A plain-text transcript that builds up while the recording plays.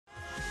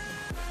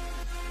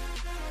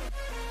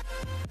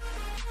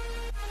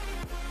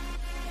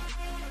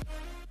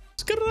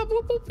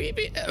Welcome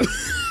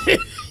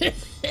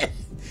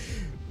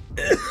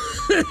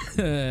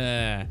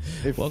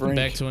Frank.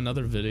 back to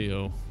another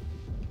video.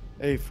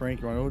 Hey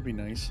Frank, you know what would be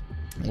nice?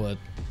 What?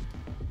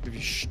 If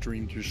you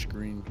streamed your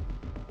screen.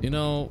 You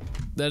know,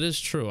 that is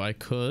true. I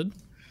could.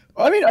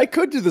 I mean, I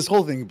could do this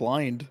whole thing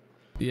blind.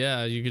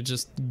 Yeah, you could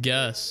just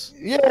guess.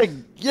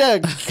 Yeah,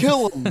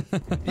 kill him.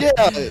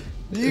 Yeah,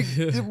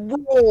 you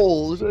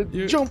roll,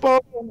 jump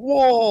off the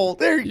wall.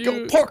 There you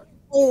go,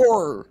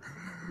 parkour.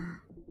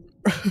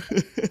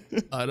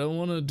 I don't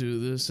want to do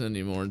this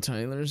anymore.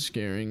 Tyler's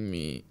scaring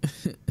me.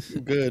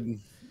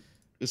 Good.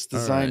 It's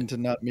designed to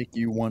not make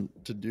you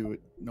want to do it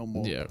no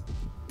more. Yeah,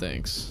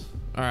 thanks.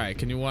 All right,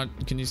 can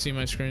you see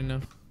my screen now?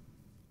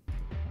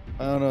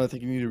 I don't know. I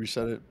think you need to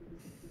reset it.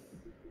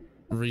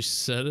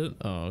 Reset it?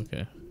 Oh,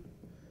 okay.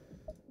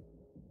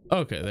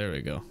 Okay, there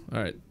we go.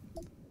 All right.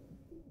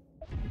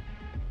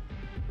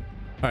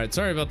 All right,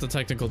 sorry about the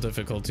technical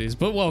difficulties,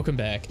 but welcome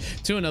back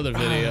to another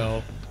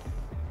video.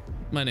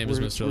 My name is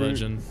Mr.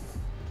 Legend.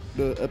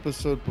 The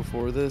episode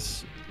before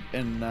this,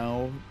 and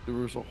now there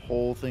was a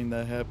whole thing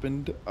that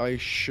happened. I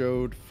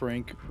showed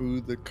Frank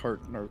who the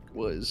cart narc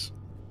was.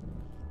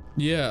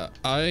 Yeah,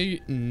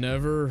 I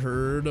never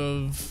heard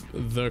of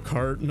the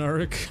cart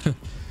narc,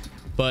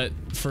 but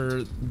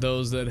for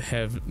those that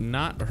have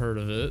not heard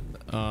of it,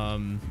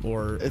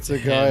 or it's a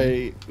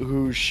guy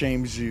who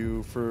shames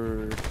you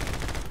for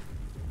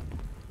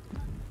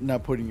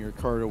not putting your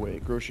cart away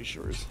at grocery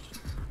stores.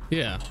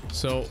 Yeah,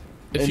 so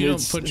if you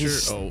don't put your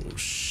oh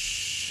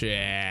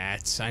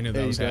shit, I knew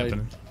that was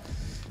happening.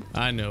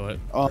 I knew it.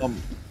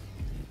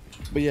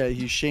 But yeah,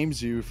 he shames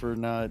you for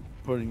not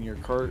putting your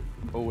cart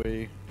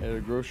away at a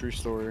grocery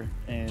store,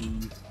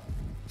 and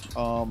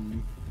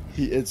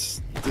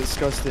it's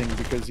disgusting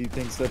because he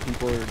thinks that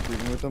people are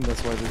agreeing with him.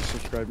 That's why they're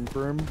subscribing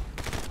for him.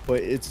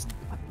 But it's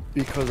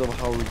because of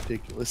how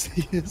ridiculous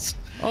he is.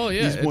 Oh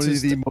yeah, he's one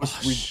of the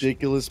most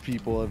ridiculous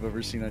people I've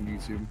ever seen on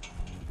YouTube.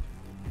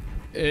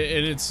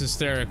 It's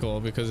hysterical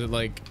because it,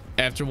 like,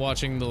 after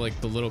watching the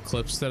little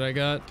clips that I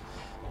got,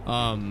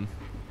 I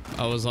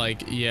was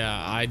like,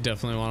 yeah, I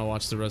definitely want to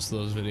watch the rest of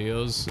those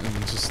videos and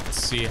just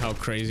see how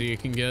crazy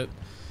it can get.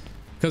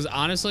 Because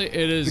honestly,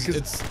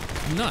 it's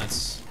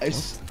nuts. I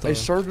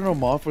started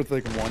them off with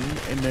like one,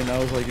 and then I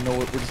was like, you know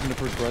what, we're just gonna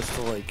progress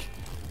to like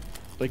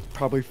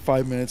probably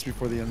 5 minutes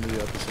before the end of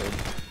the episode.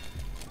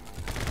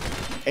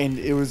 And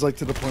it was like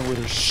to the point where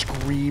they're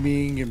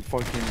screaming and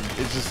fucking,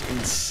 it's just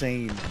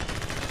insane.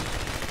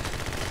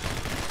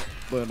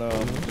 But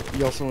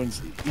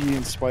he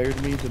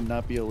inspired me to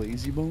not be a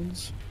lazy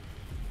bones.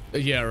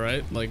 Yeah,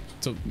 right. Like,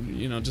 to,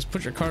 you know, just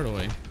put your cart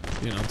away.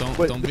 You know, don't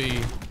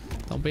be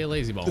a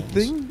lazy bones.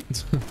 The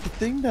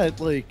thing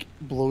that like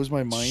blows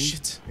my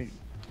mind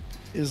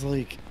is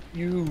like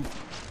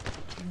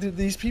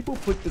these people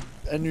put the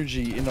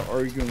energy into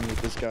arguing with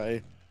this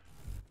guy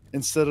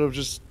instead of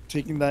just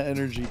taking that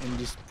energy and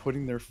just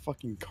putting their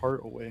fucking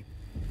cart away.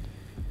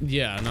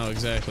 Yeah, no,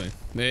 exactly.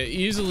 They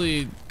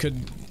easily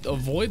could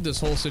avoid this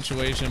whole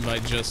situation by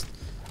just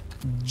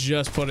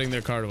putting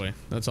their cart away.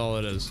 That's all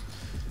it is.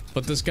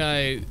 But this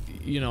guy,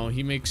 you know,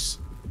 he makes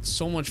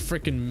so much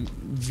freaking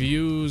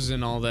views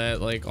and all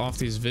that, like, off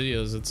these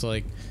videos. It's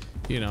like,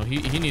 you know,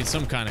 he needs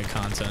some kind of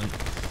content,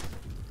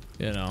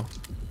 you know.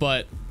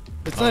 But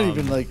it's not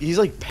even like he's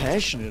like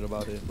passionate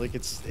about it. Like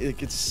it's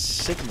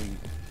sickening.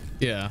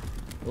 Yeah.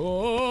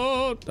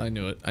 Oh, I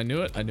knew it. I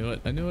knew it. I knew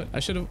it. I knew it. I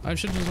should have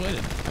just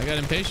waited. I got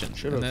impatient.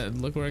 Should have.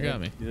 Look where it got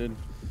me. You did.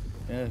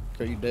 Yeah,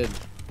 got you dead.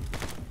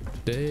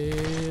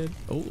 Dead.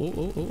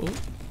 Oh.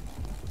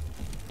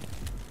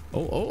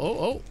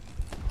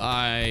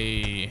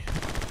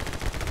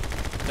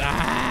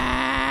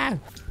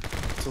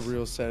 It's a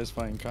real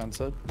satisfying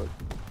concept, but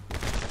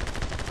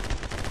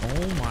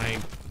oh my,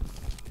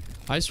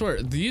 I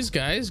swear these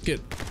guys get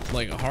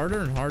like harder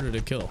and harder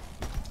to kill.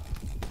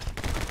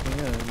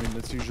 Yeah, I mean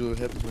that's usually what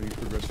happens when you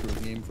progress through a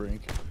game,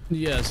 Frank.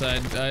 Yes, I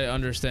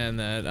understand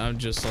that. I'm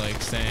just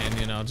like saying,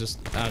 you know, just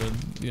out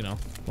of, you know,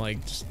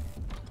 like just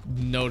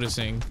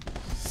noticing.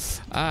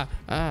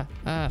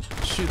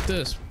 Shoot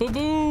this.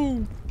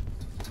 Boo-boo!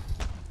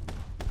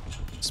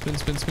 Spin.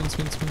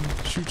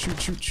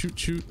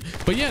 Shoot.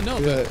 But yeah, no,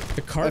 yeah,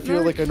 the cart. I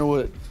feel like I know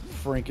what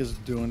Frank is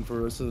doing for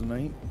the rest of the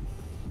night.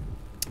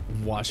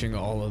 Watching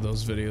all of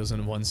those videos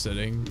in one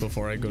sitting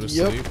before I go to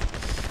sleep.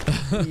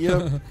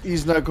 Yep,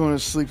 he's not going to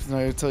sleep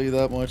tonight, I'll tell you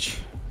that much.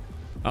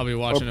 I'll be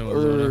watching it with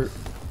Luna.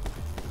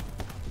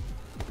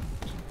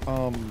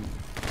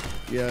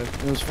 Yeah,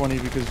 it was funny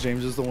because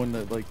James is the one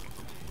that, like,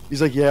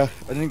 he's like, yeah,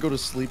 I didn't go to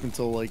sleep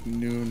until like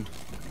noon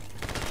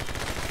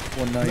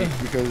one night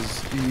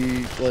because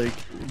he like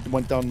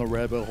went down the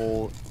rabbit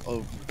hole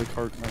of the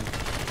cart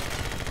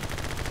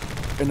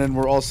knife. And then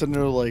we're all sitting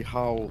there like,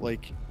 how,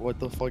 like, what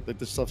the fuck, like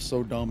this stuff's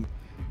so dumb.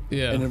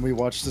 Yeah. And then we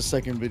watched the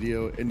second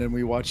video, and then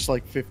we watched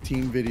like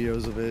 15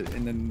 videos of it,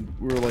 and then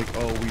we were like,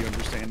 oh, we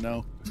understand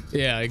now.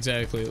 Yeah,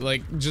 exactly.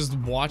 Like, just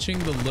watching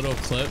the little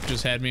clip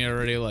just had me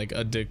already like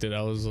addicted.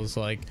 I was just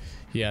like,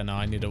 yeah, no,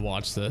 I need to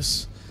watch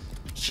this.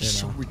 It's just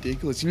so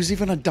ridiculous. He was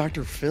even on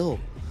Dr. Phil.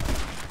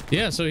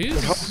 Yeah, so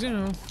he's,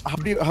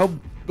 like how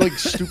like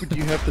stupid do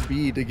you have to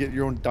be to get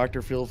your own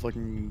Dr. Phil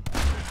fucking?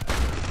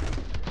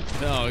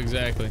 No,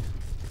 exactly.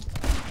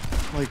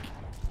 Like,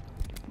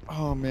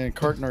 oh man,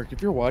 Cartnark,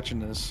 if you're watching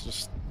this,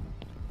 just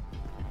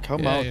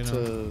come out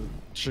to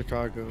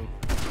Chicago.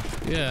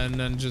 Yeah, and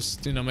then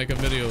just, you know, make a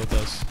video with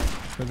us.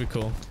 That'd be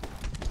cool.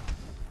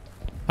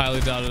 Highly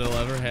doubt it'll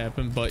ever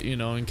happen, but, you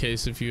know, in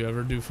case if you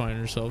ever do find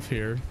yourself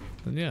here,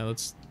 then yeah,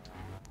 let's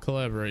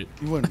collaborate.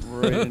 You went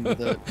right into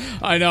that.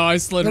 I know, I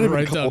slid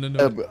right down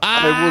into it.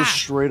 I will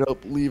straight up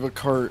leave a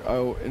cart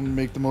out and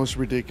make the most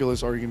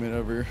ridiculous argument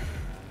ever.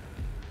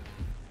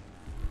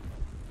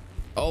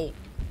 Oh,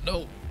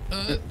 no.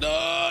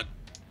 No.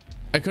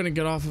 I couldn't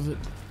get off of it.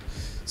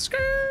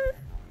 Skirt.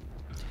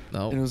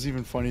 No. And it was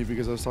even funny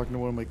because I was talking to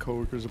one of my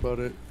coworkers about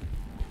it.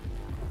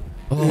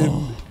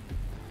 Oh.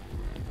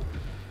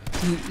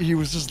 He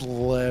was just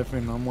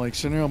laughing. I'm like,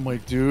 sitting there, I'm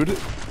like, dude,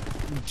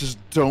 just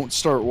don't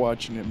start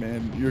watching it,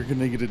 man. You're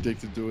gonna get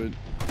addicted to it.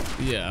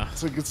 Yeah.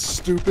 It's like, it's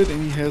stupid,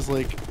 and he has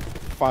like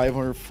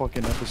 500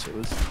 fucking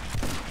episodes.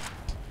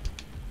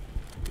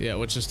 Yeah,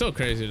 which is still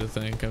crazy to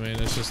think. I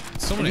mean, it's just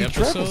so many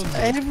episodes. episodes.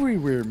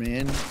 Everywhere,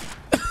 man.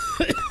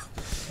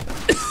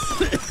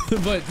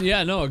 But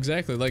yeah, no,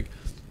 exactly. Like,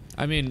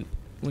 I mean,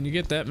 when you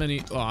get that many,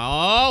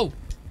 hold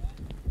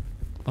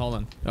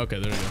on. Okay,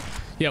 there we go.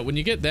 Yeah, when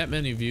you get that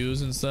many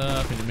views and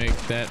stuff, and you make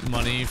that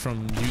money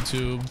from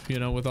YouTube, you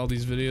know, with all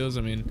these videos,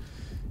 I mean,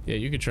 yeah,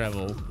 you could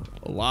travel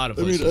a lot of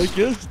places. I mean, I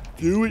guess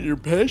do what you're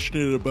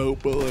passionate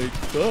about, but like,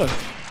 fuck.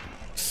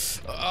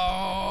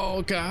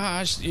 Oh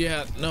gosh,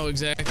 yeah, no,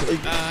 exactly.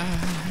 Like,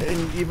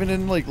 and even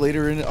in like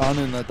later on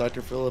in that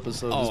Dr. Phil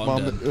episode,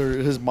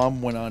 his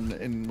mom went on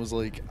and was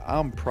like,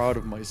 "I'm proud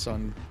of my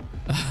son.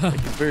 Like,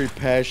 he's very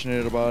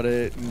passionate about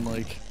it, and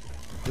like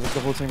the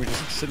whole time you're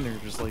just like, sitting there,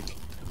 just like,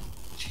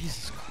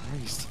 Jesus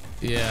Christ."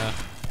 Yeah,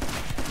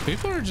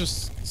 people are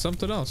just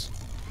something else.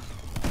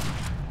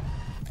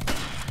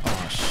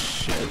 Oh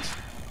shit!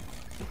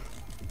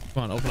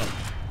 Come on, open up.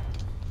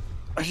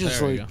 I just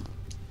there like.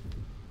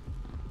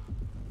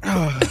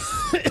 I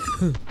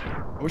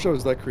wish I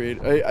was that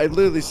creative. I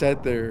literally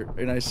sat there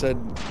and I said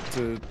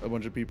to a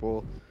bunch of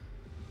people,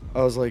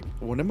 I was like,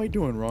 what am I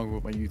doing wrong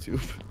with my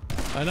YouTube?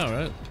 I know,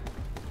 right?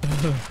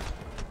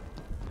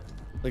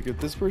 Like, if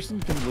this person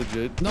can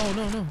legit... No.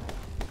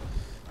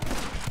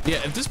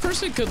 Yeah, if this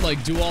person could,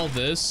 like, do all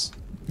this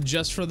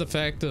just for the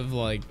fact of,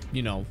 like,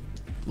 you know,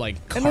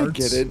 like, carts... And I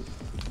get it.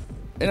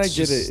 And I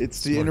get it.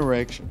 It's the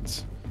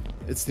interactions.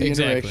 It's the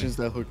interactions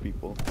that hook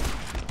people.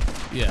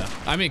 Yeah,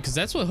 I mean, because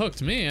that's what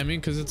hooked me. I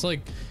mean, because it's like,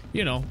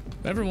 you know,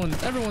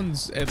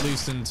 everyone's at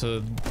least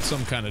into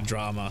some kind of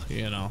drama,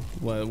 you know,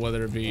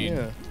 whether it be,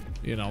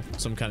 you know,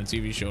 some kind of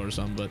TV show or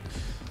something. But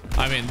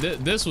I mean,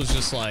 this was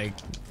just like,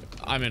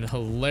 I mean,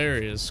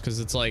 hilarious because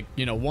it's like,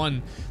 you know,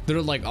 one,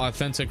 they're like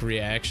authentic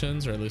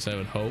reactions, or at least I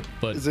would hope.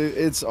 But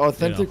it's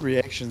authentic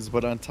reactions,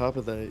 but on top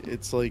of that,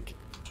 it's like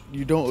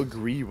you don't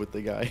agree with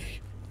the guy.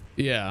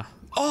 Yeah.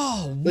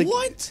 Oh, like,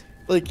 what?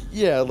 Like,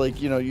 yeah,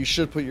 like, you know, you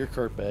should put your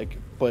cart back,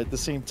 but at the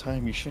same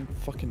time, you shouldn't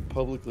fucking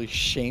publicly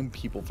shame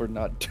people for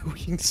not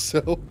doing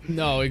so.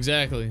 No,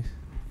 exactly.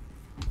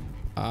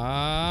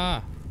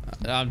 I'm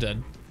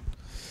dead.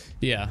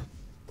 Yeah.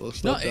 Well,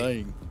 stop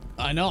dying.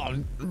 I know,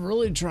 I'm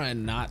really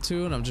trying not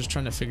to, and I'm just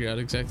trying to figure out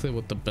exactly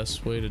what the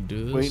best way to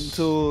do this. Wait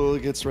until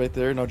it gets right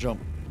there, now jump.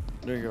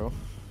 There you go.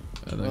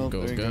 And then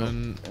go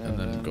again, and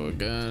then go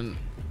again.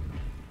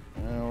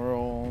 And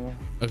roll.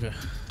 Okay,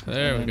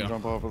 there we go.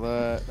 Jump off of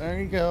that.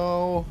 There you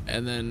go.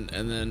 And then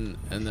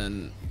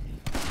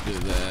do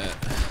that.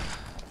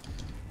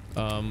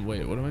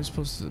 Wait, what am I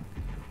supposed to?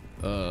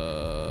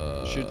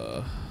 Shoot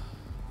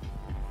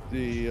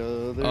the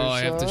other side. Oh,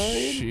 I have to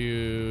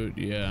shoot.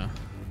 Yeah.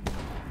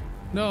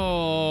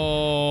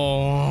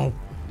 No.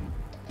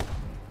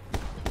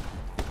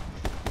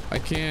 I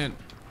can't.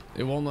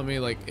 It won't let me.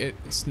 Like, it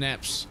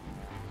snaps.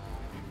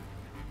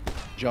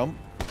 Jump.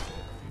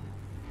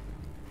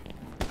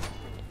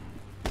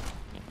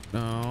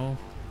 No.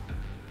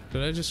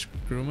 Did I just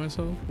screw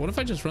myself? What if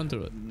I just run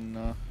through it?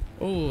 No.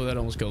 Oh, that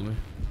almost killed me.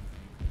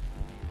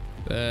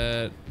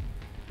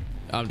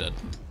 I'm dead.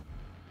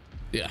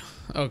 Yeah.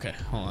 Okay,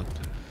 hold on.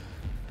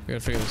 I gotta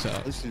figure this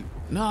out.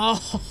 No,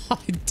 I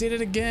did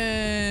it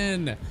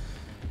again.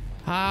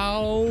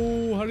 How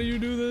do you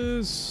do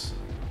this?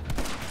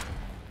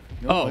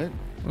 You know what?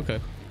 Okay.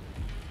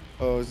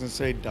 Oh, I was gonna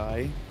say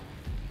die.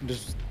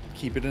 Just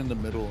keep it in the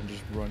middle and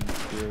just run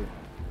through it.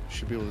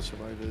 Should be able to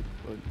survive it,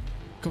 but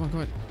come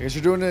on. I guess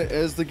you're doing it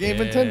as the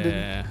game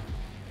intended.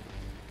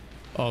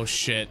 Oh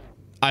shit.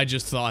 I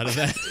just thought of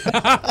that.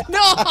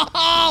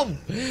 No!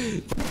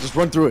 Just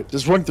run through it.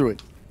 Just run through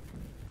it.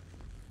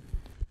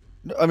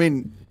 I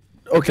mean,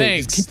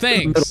 okay.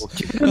 Thanks.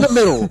 Keep it in the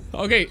middle.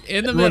 Okay,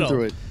 in the middle. Run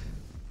through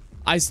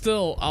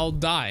it. I'll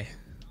die.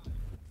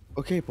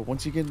 Okay, but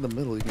once you get in the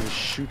middle, you can just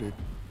shoot it.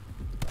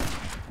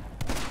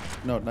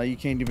 No, now you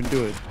can't even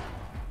do it.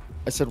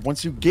 I said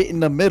once you get in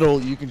the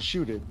middle, you can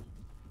shoot it.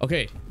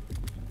 Okay.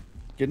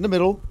 Get in the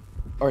middle.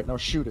 All right, now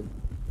shoot it.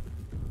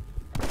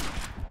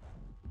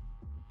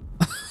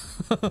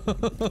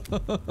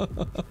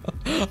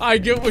 I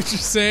get what you're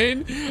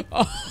saying.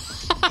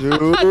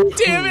 Dude.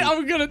 Damn it!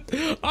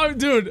 I'm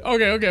dude.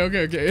 Okay.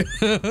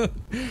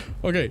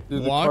 Okay.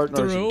 Dude, Walk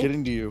through.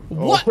 Getting to you.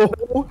 What?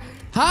 Oh.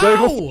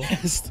 How?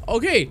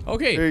 Okay.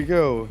 There you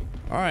go.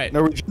 All right.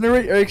 Now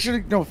regenerate.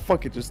 Actually, no.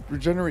 Fuck it. Just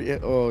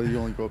regenerate. Oh, you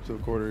only go up to a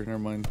quarter. Never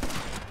mind.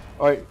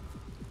 All right.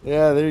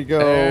 Yeah. There you go.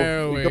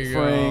 There we go.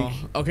 Frank.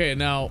 Okay.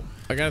 Now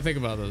I gotta think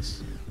about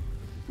this.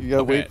 You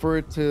gotta wait for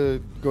it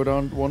to go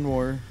down one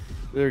more.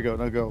 There you go.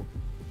 Now go.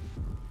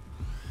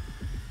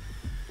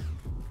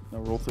 Now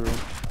roll through.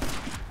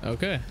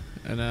 Okay.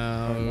 And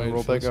now now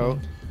roll back out.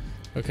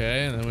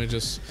 Okay, and then we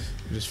just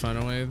find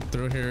our way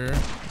through here.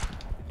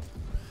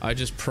 I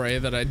just pray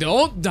that I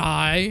don't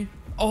die.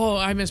 Oh,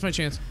 I missed my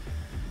chance.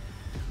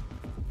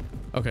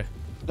 Okay.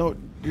 No,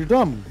 you're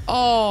dumb.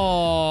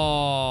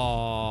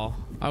 Oh,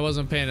 I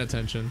wasn't paying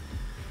attention.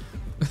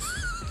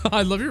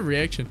 I love your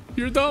reaction.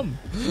 You're dumb.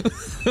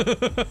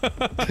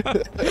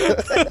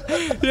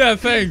 Yeah,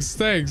 thanks.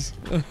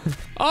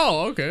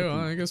 Oh, okay. Well,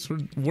 I guess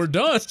we're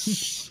done.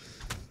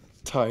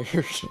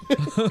 Tired.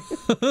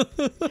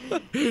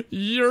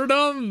 You're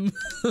dumb.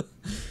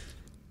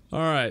 All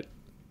right.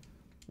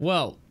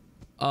 Well,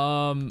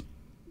 that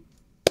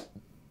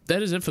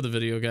is it for the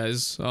video,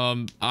 guys.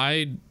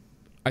 I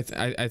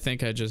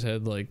think I just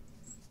had like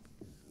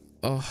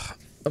a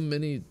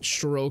mini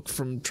stroke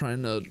from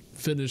trying to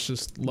finish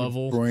this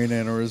level. Brain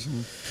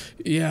aneurysm.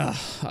 Yeah,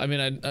 I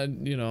mean, I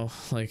you know,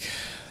 like,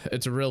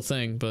 it's a real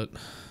thing, but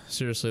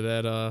seriously,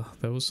 that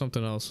was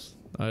something else.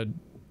 I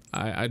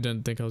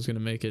didn't think I was gonna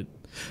make it.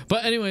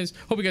 But anyways,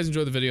 hope you guys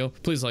enjoyed the video.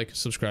 Please like,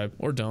 subscribe,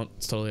 or don't.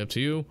 It's totally up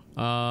to you.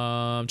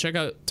 Check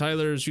out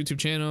Tyler's YouTube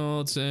channel.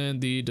 It's in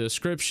the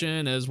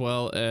description, as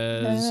well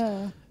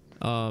as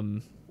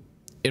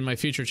in my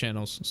future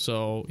channels.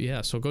 So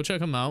yeah, so go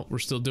check them out. We're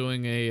still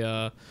doing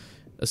a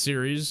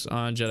series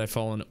on Jedi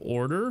Fallen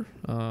Order.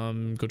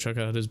 Go check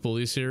out his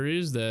Bully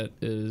series that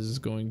is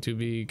going to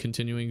be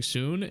continuing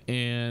soon,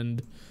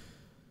 and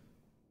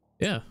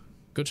yeah,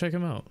 go check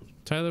him out.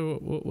 Tyler,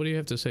 what do you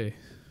have to say?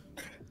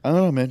 I don't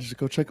know, man. Just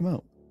go check them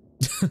out.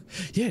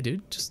 Yeah,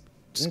 dude. Just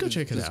go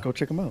check it out. Just go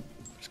check them out.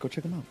 Just go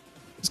check them out.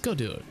 Just go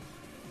do it.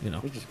 You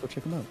know. Yeah, just go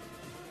check them out.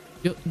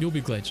 You'll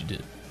be glad you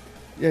did.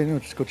 Yeah, no,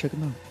 just go check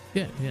them out.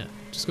 Yeah.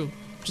 Just go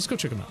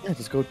check them out. Yeah,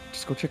 just go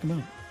check them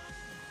out.